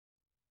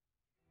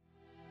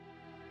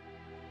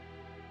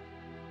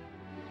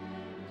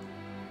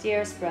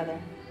Dearest brother,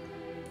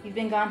 you've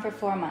been gone for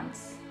 4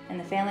 months, and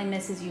the family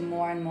misses you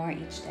more and more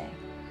each day.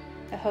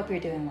 I hope you're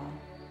doing well.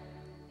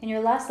 In your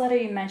last letter,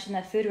 you mentioned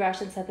that food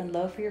rations have been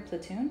low for your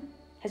platoon.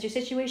 Has your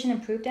situation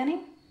improved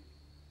any?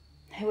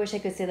 I wish I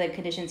could say that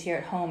conditions here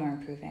at home are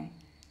improving.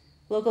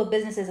 Local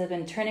businesses have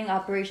been turning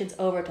operations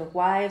over to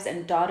wives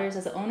and daughters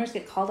as the owners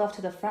get called off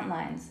to the front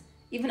lines.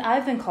 Even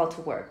I've been called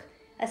to work.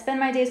 I spend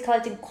my days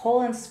collecting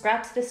coal and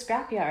scraps at the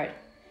scrapyard.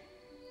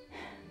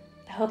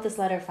 I hope this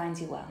letter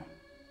finds you well.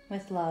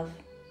 With love,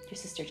 your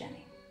sister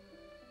Jenny.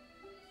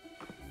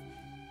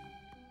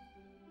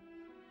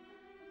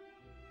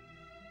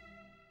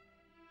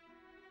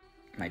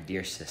 My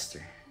dear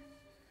sister,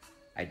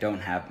 I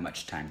don't have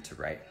much time to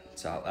write,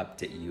 so I'll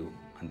update you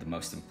on the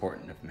most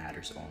important of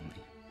matters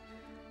only.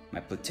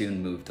 My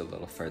platoon moved a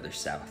little further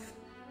south,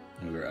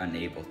 and we were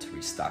unable to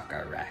restock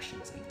our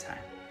rations in time,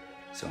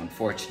 so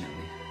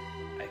unfortunately,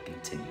 I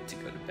continue to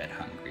go to bed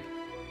hungry.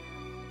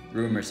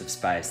 Rumors of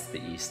spies to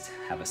the east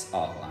have us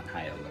all on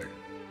high alert.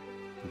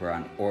 We're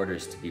on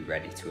orders to be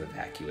ready to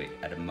evacuate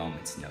at a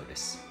moment's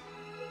notice.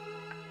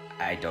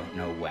 I don't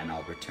know when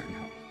I'll return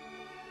home,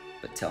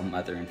 but tell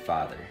Mother and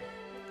Father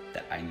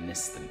that I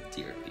miss them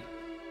dearly.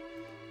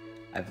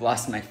 I've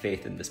lost my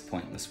faith in this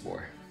pointless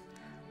war.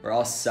 We're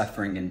all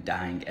suffering and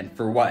dying, and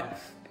for what?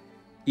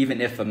 Even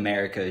if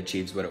America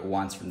achieves what it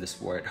wants from this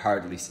war, it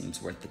hardly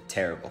seems worth the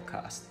terrible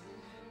cost.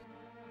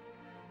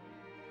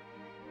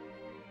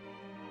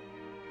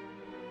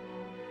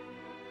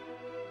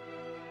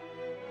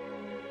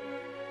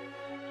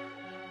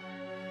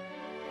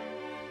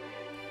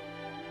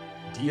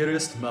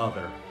 Dearest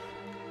Mother,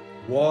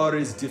 war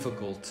is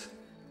difficult,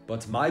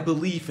 but my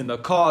belief in the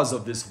cause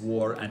of this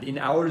war and in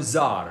our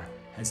Tsar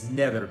has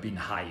never been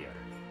higher.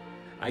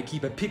 I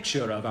keep a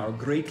picture of our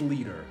great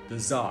leader, the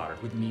Tsar,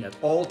 with me at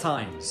all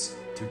times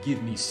to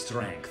give me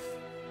strength.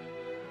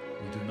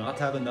 We do not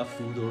have enough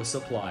food or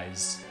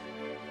supplies,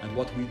 and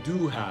what we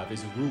do have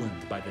is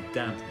ruined by the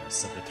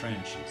dampness of the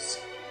trenches.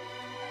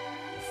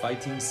 The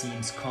fighting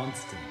seems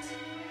constant,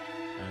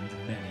 and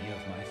many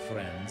of my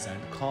friends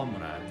and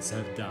comrades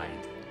have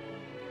died.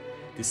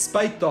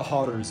 Despite the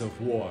horrors of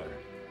war,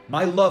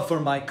 my love for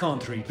my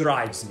country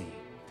drives me.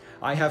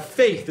 I have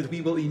faith that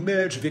we will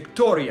emerge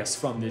victorious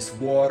from this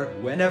war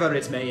whenever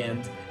it may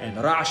end,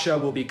 and Russia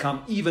will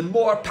become even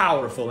more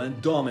powerful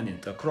and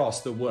dominant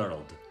across the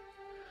world.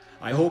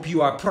 I hope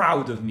you are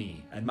proud of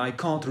me and my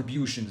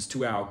contributions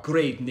to our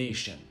great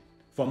nation.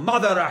 For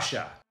Mother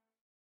Russia!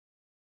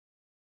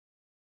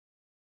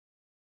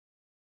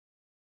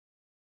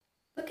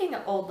 Looking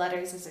at old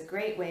letters is a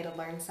great way to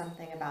learn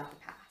something about the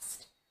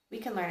past. We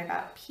can learn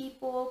about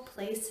people,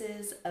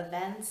 places,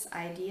 events,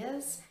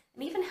 ideas,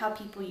 and even how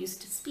people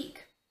used to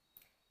speak.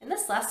 In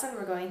this lesson,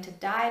 we're going to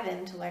dive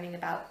into learning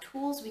about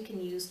tools we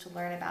can use to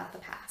learn about the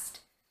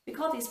past. We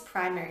call these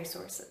primary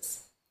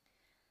sources.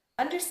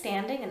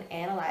 Understanding and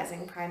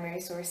analyzing primary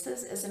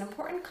sources is an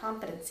important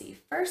competency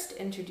first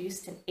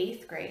introduced in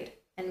 8th grade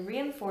and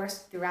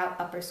reinforced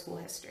throughout upper school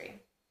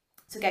history.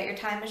 So get your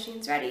time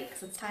machines ready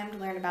because it's time to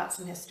learn about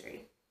some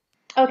history.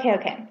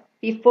 Okay.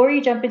 Before you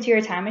jump into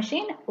your time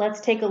machine,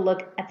 let's take a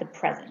look at the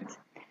present.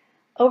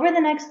 Over the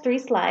next 3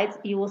 slides,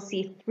 you will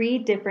see 3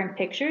 different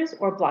pictures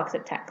or blocks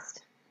of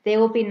text. They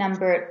will be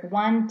numbered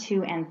 1,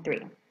 2, and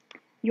 3.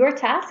 Your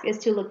task is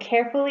to look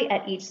carefully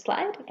at each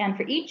slide, and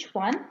for each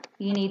one,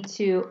 you need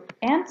to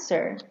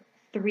answer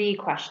 3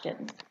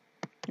 questions.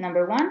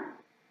 Number 1,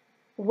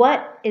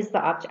 what is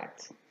the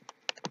object?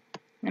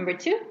 Number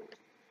 2,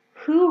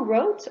 who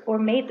wrote or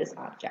made this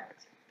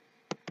object?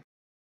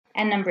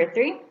 And number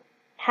 3,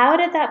 how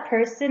did that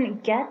person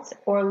get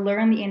or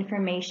learn the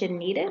information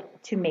needed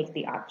to make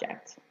the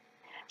object?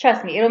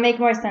 Trust me, it'll make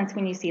more sense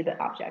when you see the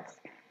objects.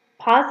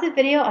 Pause the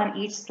video on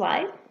each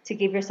slide to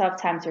give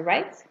yourself time to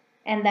write,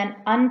 and then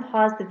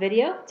unpause the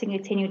video to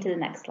continue to the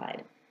next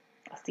slide.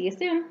 I'll see you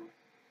soon.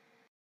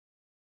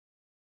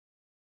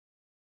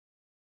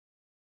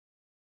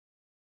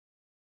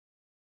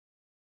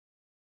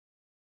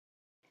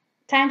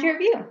 Time to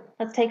review.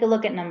 Let's take a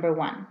look at number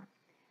 1.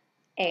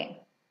 A.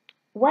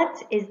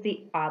 What is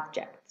the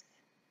object?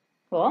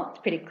 Well, it's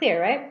pretty clear,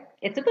 right?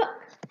 It's a book.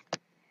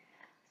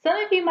 Some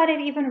of you might have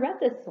even read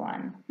this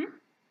one.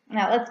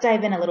 Now let's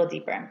dive in a little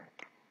deeper.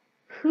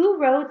 Who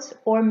wrote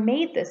or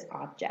made this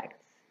object?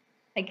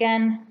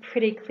 Again,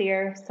 pretty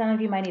clear. Some of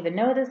you might even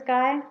know this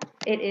guy.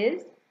 It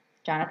is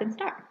Jonathan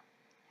Starr.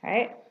 All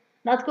right,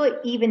 let's go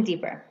even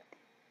deeper.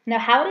 Now,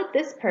 how did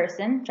this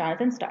person,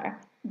 Jonathan Starr,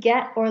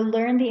 get or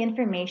learn the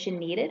information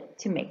needed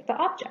to make the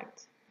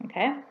object?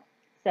 Okay,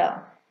 so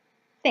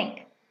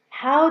think,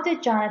 how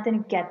did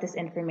Jonathan get this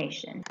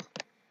information?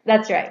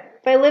 That's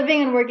right, by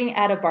living and working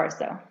at a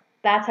Barso.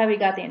 That's how he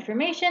got the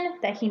information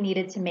that he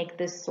needed to make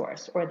this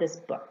source or this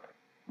book.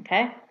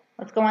 Okay,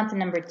 let's go on to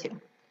number 2.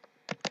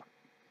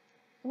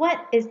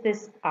 What is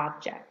this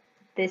object?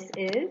 This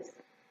is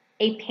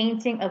a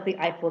painting of the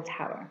Eiffel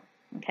Tower.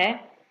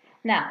 Okay,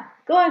 now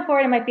going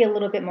forward, it might be a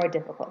little bit more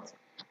difficult.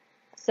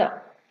 So,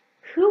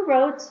 who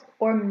wrote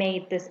or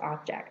made this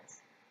object?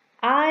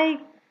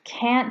 I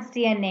can't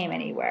see a name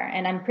anywhere,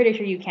 and I'm pretty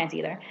sure you can't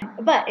either.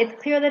 But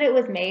it's clear that it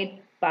was made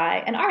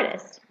by an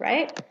artist,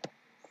 right?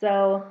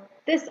 So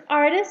this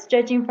artist,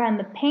 judging from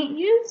the paint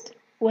used,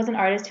 was an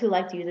artist who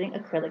liked using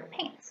acrylic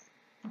paints,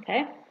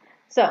 okay?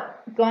 So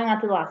going on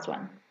to the last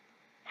one.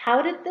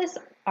 How did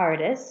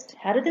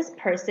this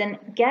person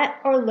get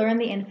or learn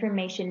the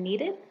information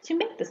needed to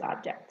make this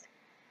object?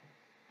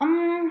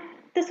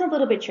 This one's a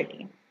little bit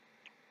tricky.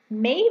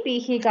 Maybe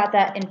he got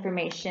that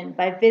information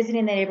by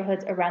visiting the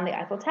neighborhoods around the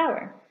Eiffel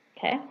Tower,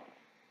 okay?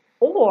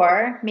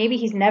 Or maybe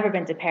he's never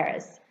been to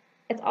Paris.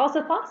 It's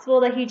also possible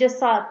that he just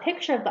saw a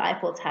picture of the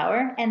Eiffel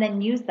Tower and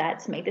then used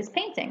that to make this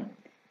painting.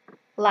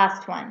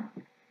 Last one.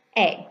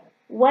 A.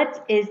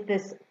 What is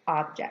this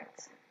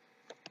object?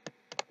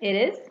 It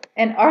is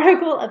an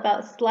article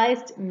about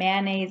sliced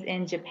mayonnaise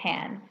in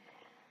Japan.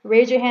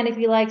 Raise your hand if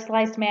you like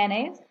sliced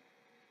mayonnaise.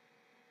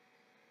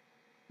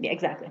 Yeah,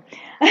 exactly.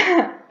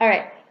 All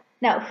right.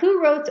 Now,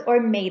 who wrote or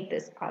made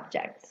this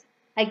object?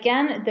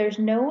 Again, there's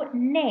no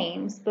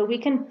names, but we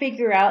can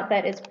figure out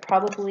that it's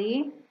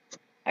probably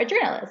a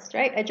journalist,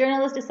 right? A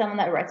journalist is someone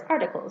that writes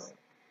articles.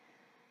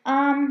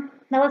 Now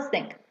let's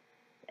think.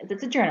 If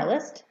it's a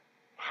journalist,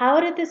 how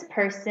did this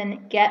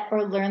person get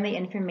or learn the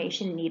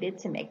information needed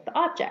to make the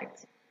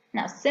object?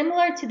 Now,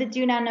 similar to the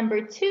do now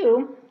number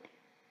 2,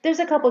 there's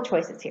a couple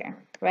choices here,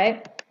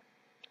 right?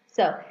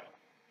 So,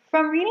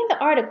 from reading the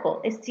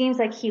article, it seems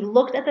like he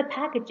looked at the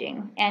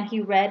packaging and he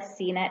read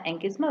CNET and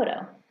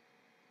Gizmodo.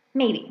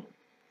 Maybe.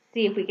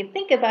 See if we can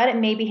think about it,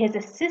 maybe his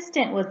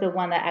assistant was the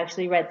one that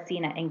actually read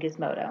CNET and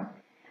Gizmodo.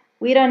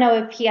 We don't know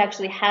if he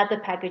actually had the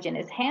package in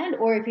his hand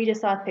or if he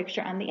just saw a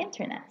picture on the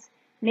internet.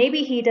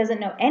 Maybe he doesn't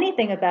know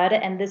anything about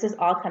it and this is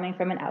all coming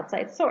from an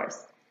outside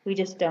source. We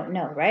just don't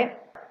know, right?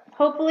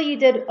 Hopefully you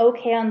did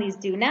okay on these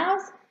do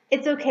nows.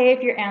 It's okay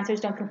if your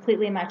answers don't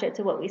completely match up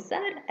to what we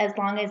said, as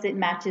long as it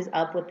matches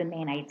up with the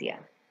main idea.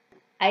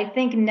 I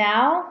think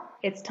now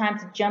it's time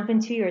to jump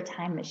into your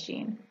time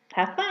machine.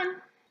 Have fun!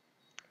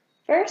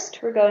 First,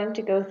 we're going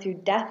to go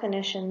through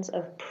definitions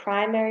of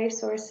primary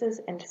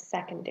sources and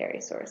secondary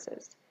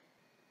sources.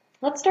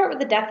 Let's start with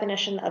the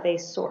definition of a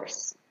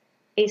source.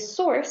 A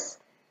source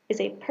is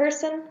a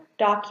person,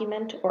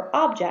 document, or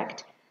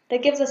object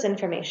that gives us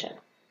information.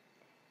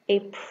 A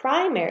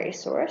primary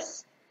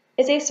source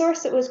is a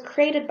source that was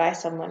created by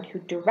someone who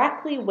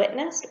directly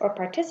witnessed or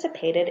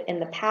participated in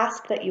the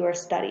past that you are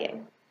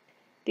studying.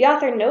 The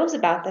author knows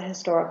about the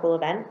historical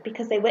event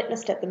because they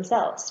witnessed it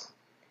themselves.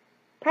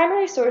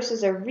 Primary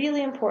sources are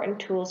really important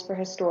tools for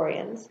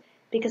historians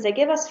because they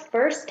give us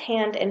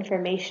first-hand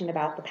information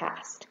about the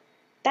past.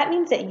 That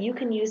means that you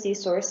can use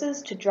these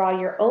sources to draw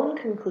your own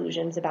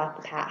conclusions about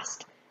the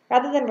past,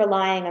 rather than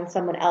relying on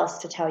someone else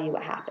to tell you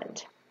what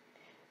happened.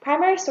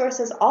 Primary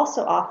sources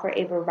also offer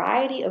a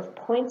variety of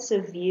points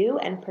of view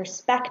and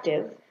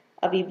perspective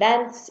of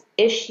events,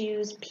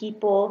 issues,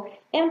 people,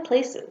 and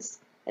places,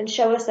 and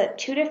show us that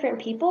two different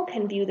people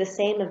can view the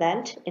same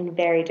event in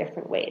very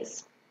different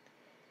ways.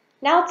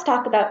 Now let's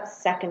talk about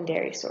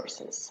secondary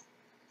sources.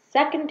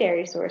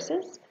 Secondary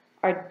sources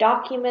are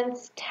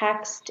documents,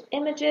 text,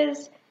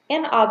 images,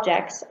 and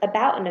objects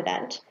about an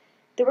event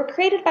that were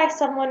created by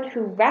someone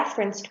who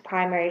referenced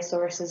primary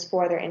sources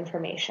for their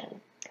information.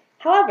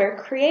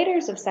 However,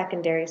 creators of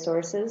secondary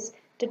sources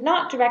did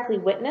not directly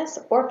witness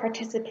or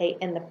participate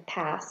in the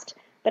past,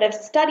 but have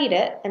studied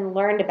it and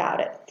learned about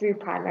it through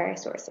primary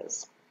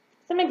sources.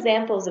 Some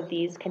examples of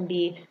these can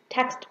be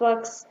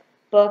textbooks,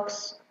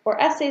 books,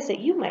 or essays that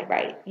you might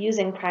write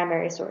using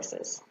primary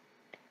sources.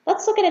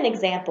 Let's look at an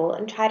example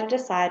and try to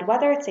decide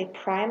whether it's a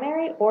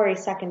primary or a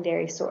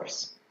secondary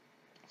source.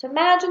 So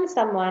imagine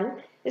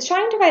someone is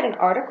trying to write an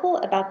article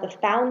about the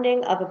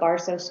founding of a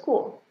Barso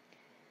school.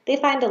 They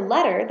find a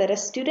letter that a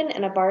student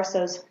in a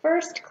Barso's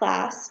first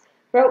class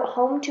wrote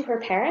home to her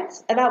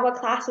parents about what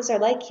classes are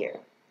like here.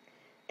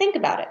 Think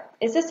about it.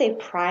 Is this a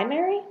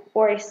primary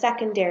or a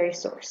secondary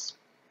source?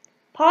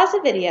 Pause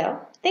the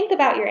video, think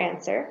about your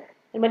answer,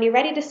 and when you're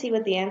ready to see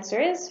what the answer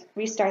is,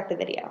 restart the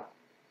video.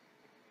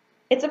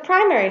 It's a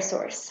primary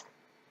source.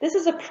 This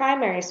is a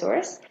primary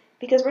source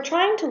because we're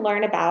trying to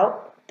learn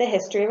about the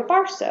history of a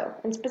Barso,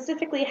 and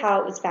specifically how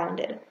it was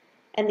founded.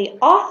 And the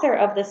author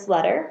of this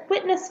letter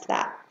witnessed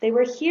that. They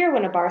were here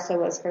when a Barso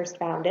was first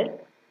founded.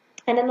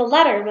 And in the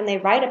letter, when they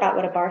write about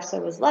what a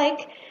Barso was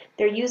like,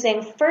 they're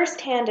using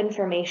first-hand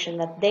information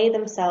that they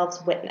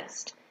themselves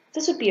witnessed.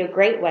 This would be a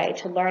great way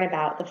to learn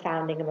about the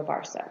founding of a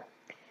Barso.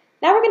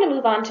 Now we're going to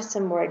move on to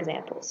some more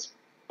examples.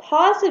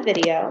 Pause the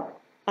video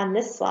on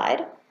this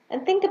slide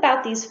and think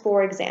about these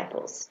 4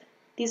 examples.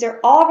 These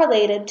are all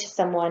related to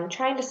someone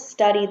trying to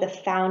study the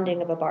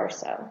founding of a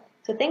Barso.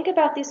 So think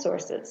about these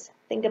sources.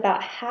 Think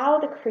about how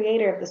the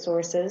creator of the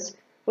sources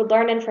would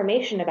learn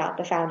information about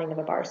the founding of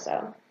a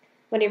Barso.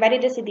 When you're ready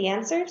to see the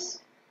answers,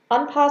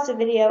 unpause the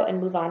video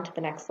and move on to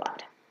the next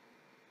slide.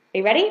 Are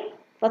you ready?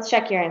 Let's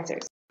check your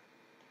answers.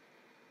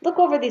 Look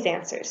over these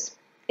answers.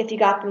 If you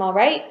got them all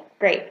right,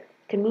 great.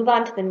 You can move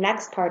on to the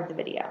next part of the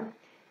video.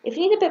 If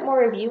you need a bit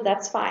more review,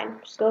 that's fine.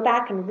 Just go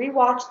back and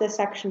rewatch this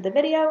section of the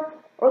video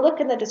or look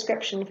in the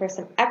description for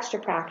some extra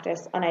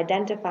practice on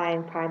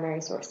identifying primary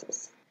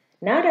sources.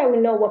 Now that we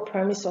know what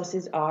primary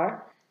sources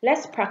are,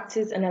 let's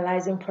practice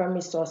analyzing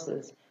primary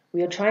sources.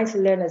 We are trying to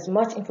learn as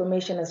much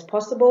information as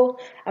possible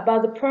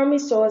about the primary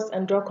source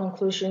and draw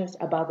conclusions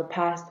about the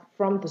past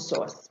from the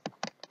source.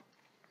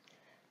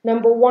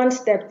 Number one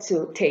step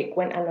to take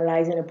when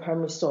analyzing a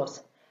primary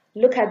source.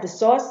 Look at the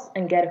source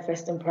and get a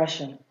first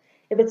impression.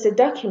 If it's a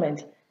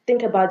document,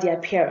 think about the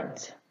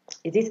appearance.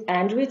 Is it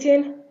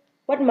handwritten?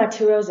 What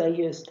materials are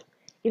used?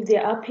 If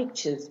there are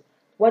pictures,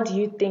 what do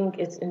you think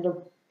is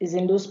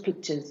in those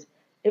pictures?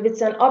 If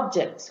it's an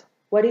object,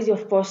 what is your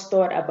first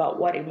thought about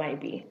what it might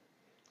be?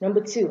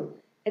 Number two,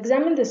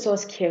 examine the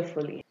source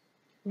carefully.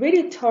 Read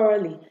it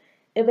thoroughly.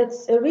 If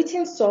it's a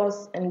written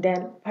source, and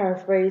then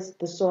paraphrase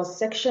the source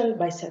section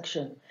by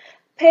section.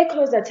 Pay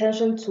close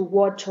attention to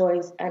word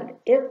choice, and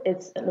if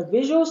it's a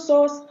visual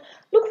source,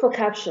 look for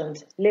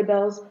captions,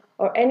 labels,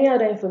 or any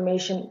other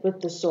information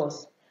with the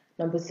source.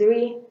 Number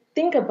three,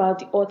 think about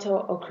the author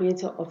or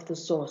creator of the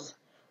source.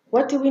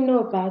 What do we know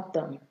about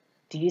them?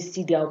 Do you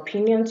see their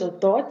opinions or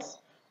thoughts?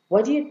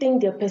 What do you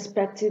think their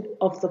perspective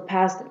of the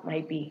past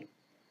might be?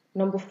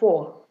 Number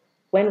four,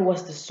 when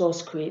was the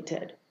source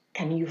created?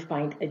 Can you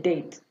find a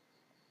date?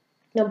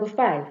 Number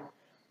five,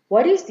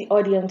 what is the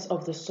audience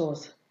of the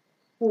source?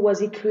 Who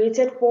was it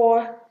created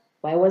for?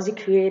 Why was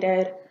it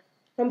created?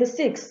 Number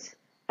six,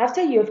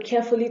 after you have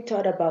carefully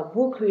thought about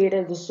who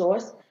created the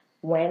source,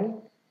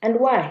 when, and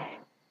why,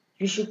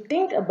 you should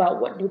think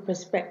about what new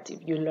perspective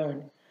you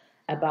learn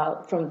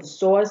about from the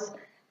source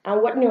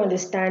and what new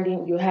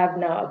understanding you have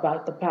now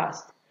about the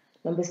past.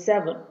 Number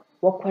seven,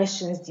 what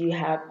questions do you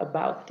have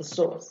about the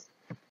source?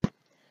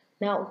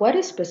 Now, what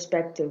is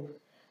perspective?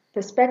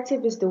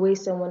 Perspective is the way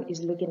someone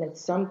is looking at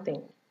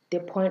something,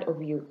 their point of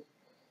view.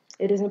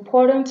 It is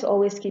important to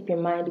always keep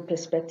in mind the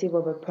perspective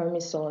of a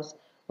primary source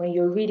when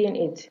you're reading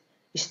it.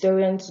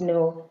 Historians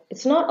know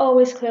it's not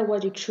always clear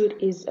what the truth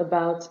is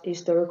about a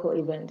historical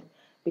event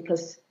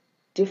because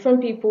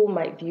different people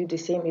might view the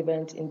same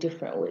event in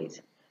different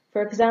ways.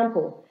 For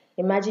example,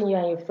 imagine you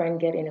and your friend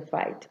get in a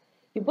fight.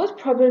 You both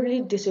probably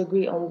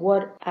disagree on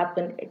what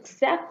happened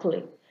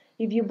exactly.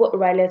 If you both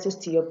write letters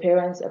to your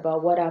parents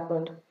about what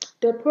happened,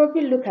 they'll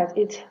probably look at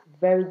it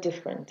very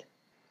different.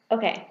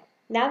 Okay,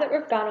 now that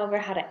we've gone over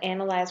how to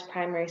analyze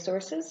primary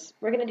sources,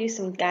 we're going to do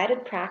some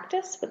guided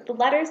practice with the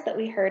letters that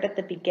we heard at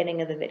the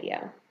beginning of the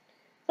video.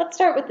 Let's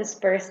start with this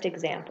first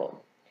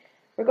example.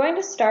 We're going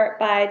to start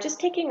by just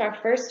taking our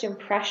first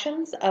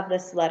impressions of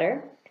this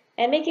letter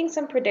and making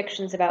some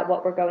predictions about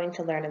what we're going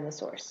to learn in the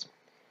source.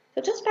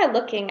 So just by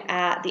looking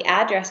at the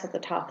address at the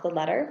top of the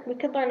letter, we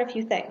can learn a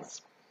few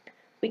things.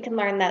 We can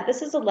learn that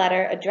this is a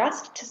letter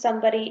addressed to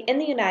somebody in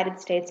the United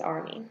States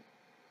Army.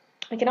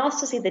 We can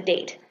also see the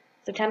date,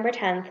 September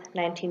 10th,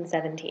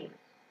 1917.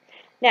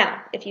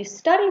 Now, if you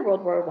study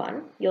World War I,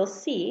 you'll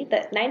see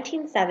that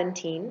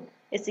 1917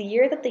 is the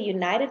year that the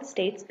United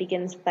States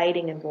begins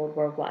fighting in World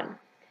War I.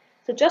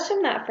 So just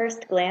from that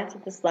first glance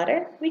at this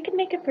letter, we can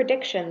make a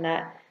prediction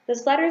that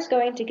this letter is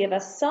going to give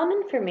us some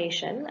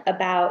information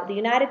about the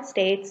United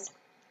States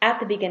at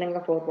the beginning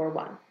of World War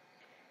I.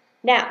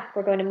 Now,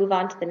 we're going to move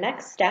on to the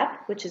next step,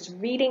 which is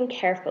reading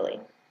carefully.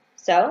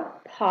 So,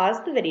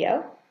 pause the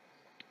video,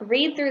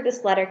 read through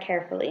this letter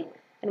carefully,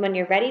 and when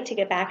you're ready to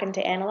get back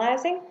into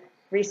analyzing,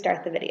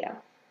 restart the video.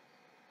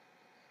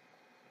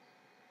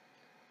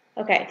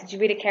 Okay, did you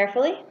read it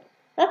carefully?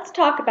 Let's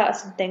talk about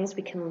some things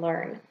we can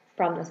learn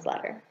from this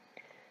letter.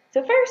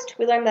 So first,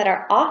 we learned that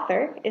our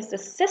author is the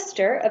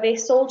sister of a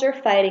soldier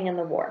fighting in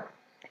the war.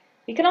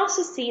 We can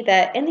also see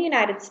that in the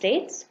United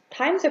States,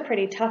 times are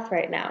pretty tough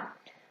right now.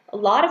 A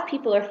lot of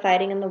people are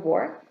fighting in the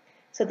war,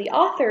 so the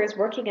author is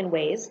working in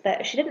ways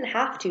that she didn't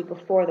have to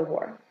before the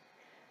war.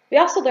 We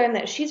also learned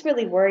that she's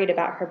really worried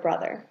about her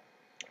brother.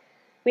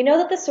 We know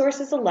that the source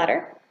is a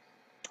letter,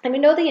 and we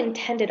know the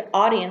intended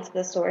audience of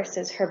the source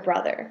is her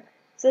brother.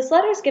 So this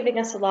letter is giving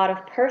us a lot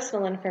of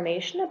personal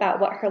information about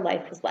what her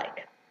life was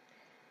like.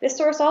 This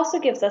source also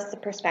gives us the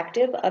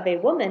perspective of a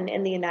woman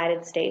in the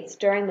United States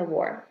during the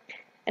war,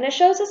 and it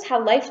shows us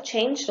how life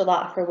changed a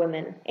lot for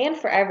women and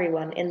for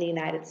everyone in the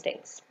United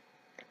States.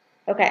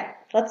 Okay,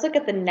 let's look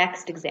at the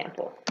next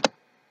example.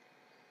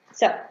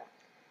 So,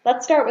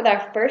 let's start with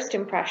our first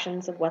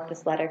impressions of what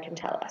this letter can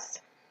tell us.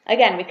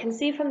 Again, we can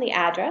see from the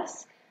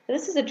address that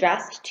this is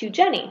addressed to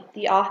Jenny,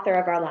 the author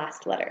of our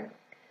last letter.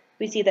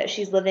 We see that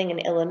she's living in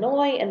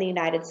Illinois in the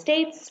United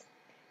States,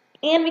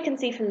 and we can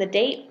see from the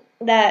date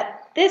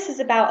that this is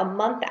about a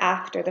month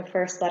after the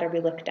first letter we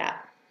looked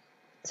at.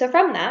 So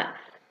from that,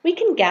 we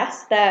can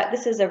guess that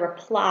this is a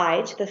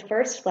reply to the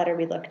first letter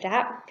we looked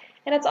at,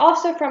 and it's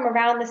also from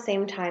around the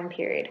same time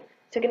period.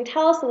 So it can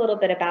tell us a little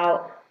bit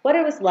about what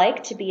it was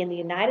like to be in the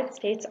United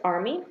States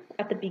Army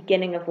at the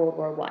beginning of World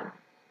War I.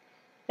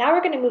 Now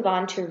we're going to move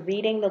on to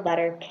reading the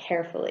letter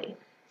carefully.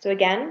 So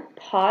again,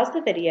 pause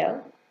the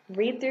video,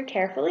 read through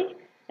carefully,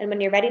 and when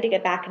you're ready to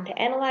get back into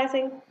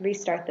analyzing,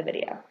 restart the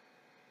video.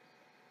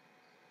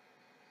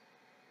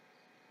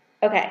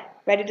 Okay,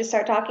 ready to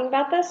start talking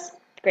about this?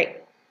 Great.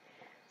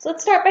 So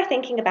let's start by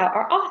thinking about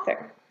our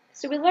author.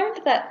 So we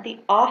learned that the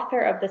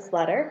author of this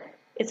letter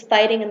is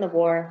fighting in the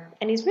war,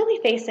 and he's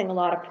really facing a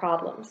lot of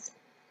problems.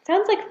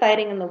 Sounds like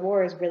fighting in the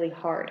war is really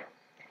hard.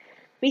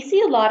 We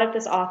see a lot of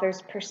this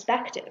author's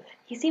perspective.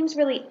 He seems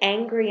really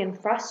angry and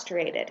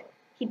frustrated.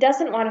 He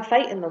doesn't want to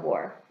fight in the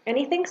war, and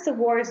he thinks the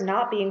war is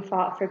not being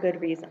fought for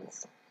good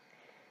reasons.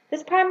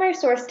 This primary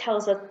source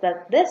tells us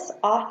that this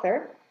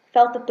author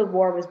felt that the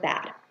war was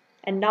bad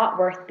and not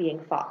worth being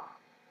fought.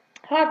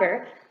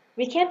 However,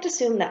 we can't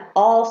assume that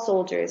all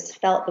soldiers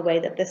felt the way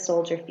that this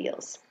soldier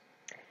feels.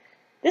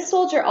 This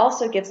soldier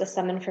also gives us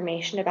some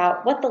information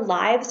about what the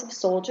lives of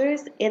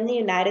soldiers in the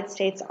United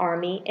States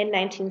Army in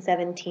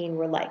 1917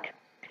 were like.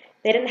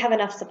 They didn't have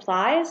enough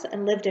supplies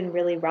and lived in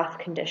really rough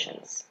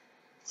conditions.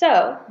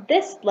 So,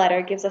 this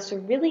letter gives us a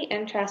really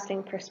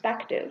interesting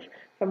perspective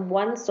from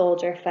one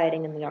soldier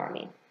fighting in the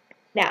Army.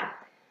 Now,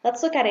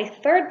 let's look at a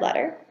third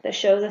letter that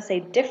shows us a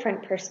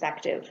different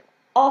perspective,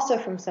 also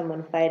from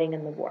someone fighting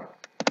in the war.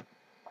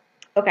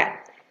 Okay,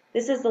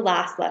 this is the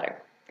last letter.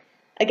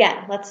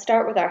 Again, let's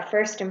start with our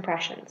first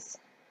impressions.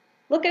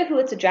 Look at who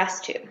it's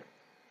addressed to.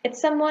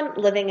 It's someone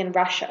living in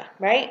Russia,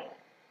 right?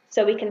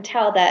 So we can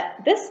tell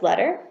that this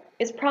letter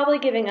is probably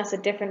giving us a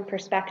different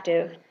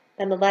perspective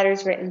than the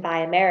letters written by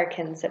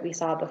Americans that we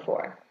saw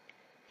before.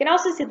 You can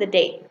also see the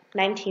date,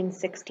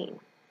 1916.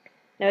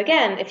 Now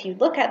again, if you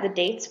look at the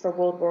dates for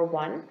World War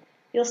I,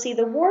 you'll see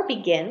the war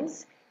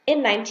begins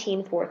in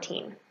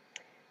 1914,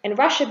 and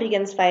Russia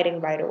begins fighting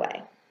right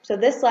away. So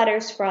this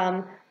letter's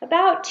from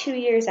about 2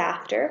 years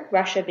after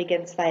Russia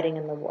begins fighting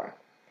in the war.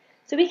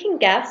 So we can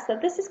guess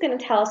that this is going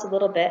to tell us a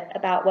little bit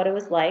about what it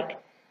was like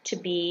to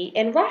be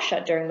in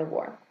Russia during the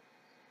war.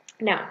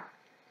 Now,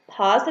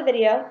 pause the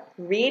video,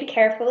 read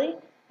carefully,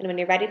 and when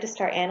you're ready to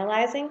start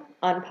analyzing,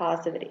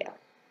 unpause the video.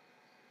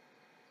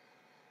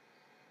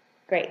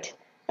 Great.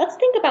 Let's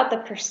think about the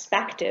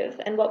perspective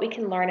and what we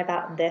can learn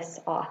about this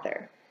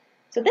author.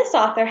 So this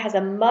author has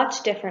a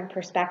much different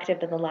perspective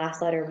than the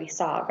last letter we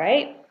saw,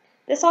 right?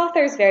 This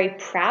author is very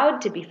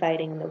proud to be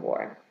fighting in the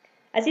war.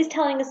 As he's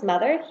telling his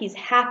mother, he's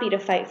happy to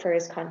fight for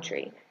his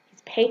country.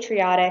 He's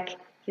patriotic,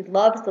 he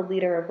loves the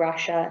leader of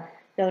Russia,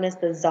 known as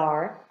the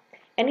Tsar,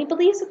 and he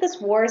believes that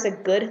this war is a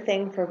good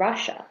thing for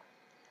Russia.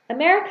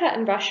 America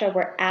and Russia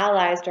were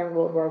allies during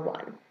World War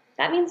I.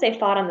 That means they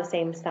fought on the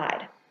same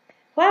side.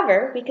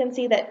 However, we can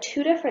see that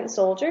two different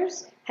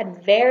soldiers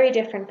had very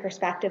different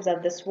perspectives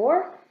of this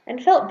war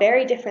and felt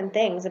very different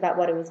things about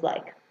what it was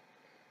like.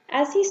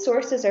 As these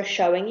sources are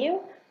showing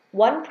you,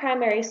 one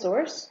primary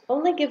source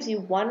only gives you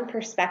one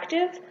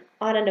perspective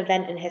on an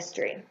event in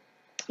history.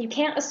 You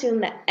can't assume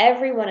that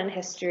everyone in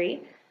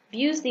history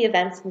views the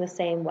events in the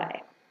same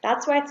way.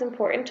 That's why it's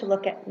important to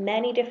look at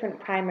many different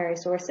primary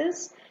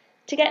sources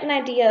to get an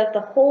idea of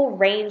the whole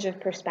range of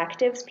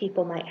perspectives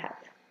people might have.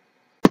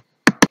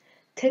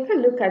 Take a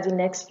look at the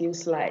next few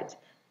slides.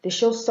 They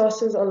show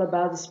sources all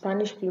about the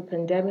Spanish flu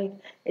pandemic,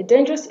 a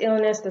dangerous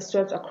illness that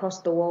swept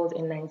across the world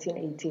in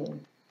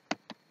 1918.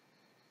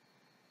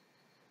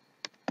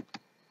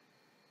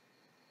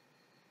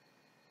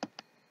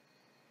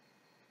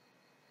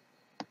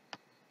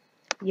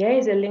 Here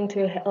is a link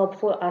to a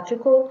helpful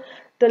article.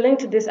 The link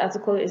to this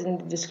article is in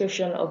the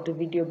description of the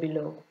video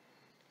below.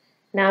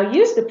 Now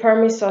use the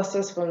primary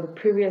sources from the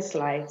previous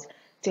slides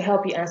to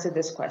help you answer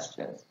these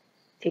questions.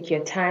 Take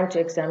your time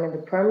to examine the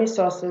primary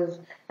sources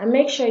and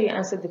make sure you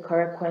answer the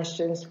correct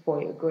questions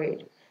for your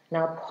grade.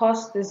 Now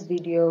pause this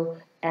video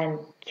and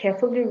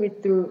carefully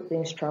read through the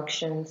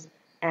instructions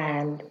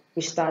and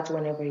restart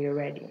whenever you're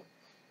ready.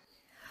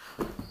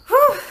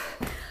 Whew.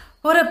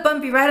 What a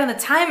bumpy ride on the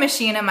time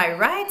machine, am I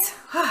right?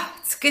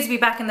 It's good to be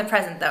back in the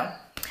present though.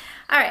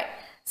 All right,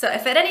 so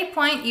if at any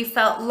point you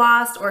felt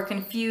lost or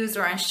confused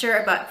or unsure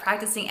about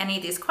practicing any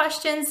of these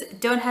questions,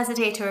 don't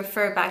hesitate to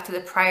refer back to the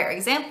prior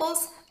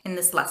examples in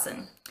this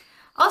lesson.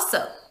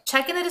 Also,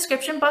 check in the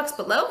description box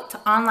below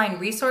to online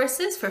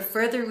resources for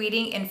further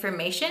reading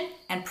information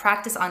and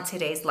practice on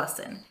today's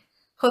lesson.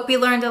 Hope you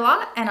learned a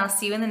lot, and I'll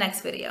see you in the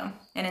next video.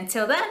 And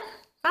until then,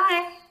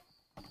 bye!